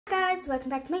guys, welcome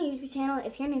back to my YouTube channel.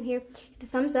 If you're new here, hit the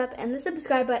thumbs up and the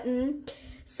subscribe button.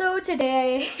 So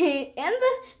today, and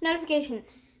the notification.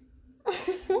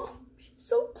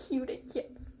 So cute it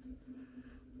gets.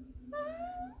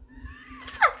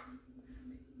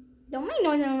 Don't mind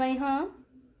noise on my, huh?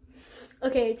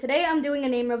 Okay, today I'm doing a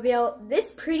name reveal.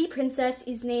 This pretty princess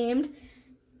is named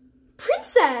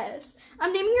Princess.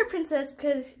 I'm naming her Princess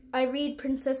because I read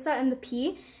Princesa and the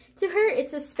P to her.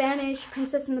 It's a Spanish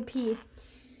Princess and the P.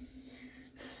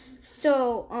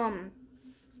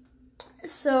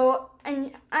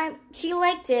 She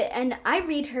liked it, and I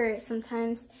read her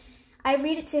sometimes. I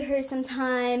read it to her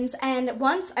sometimes, and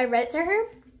once I read it to her,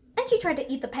 and she tried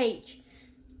to eat the page.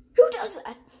 Who does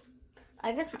that?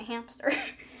 I guess my hamster.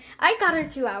 I got her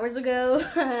 2 hours ago,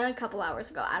 a couple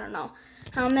hours ago. I don't know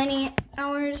how many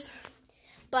hours,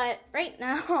 but right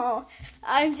now,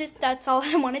 that's all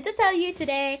I wanted to tell you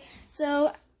today.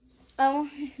 So, I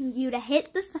want you to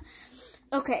hit the,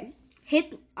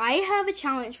 I have a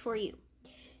challenge for you.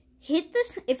 Hit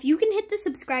this, if you can hit the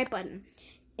subscribe button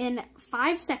in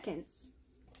 5 seconds,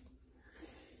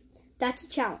 that's a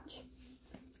challenge.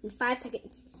 In 5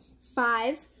 seconds.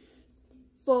 5,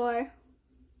 4,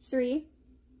 3,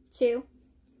 2,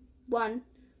 1,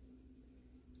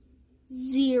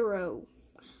 0.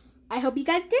 I hope you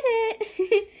guys did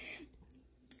it.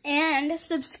 And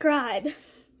subscribe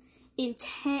in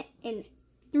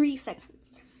 3 seconds.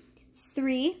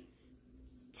 3,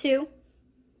 2,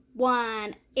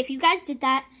 1. If you guys did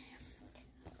that,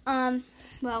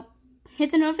 well,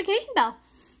 hit the notification bell.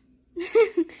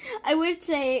 I would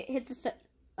say hit the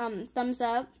thumbs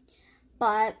up,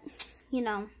 but you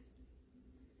know,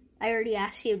 I already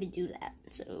asked you to do that,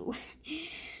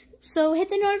 so hit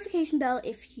the notification bell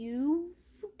if you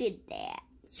did that.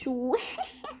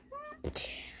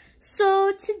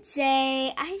 So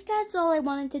today, that's all I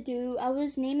wanted to do. I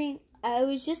was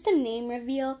just a name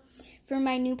reveal for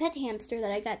my new pet hamster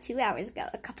that I got 2 hours ago,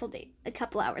 a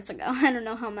couple hours ago. I don't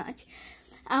know how much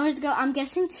hours ago. I'm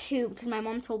guessing 2 because my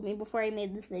mom told me before I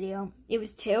made this video it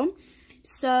was 2.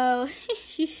 So,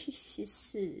 see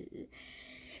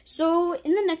you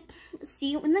in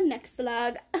the next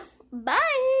vlog. Bye.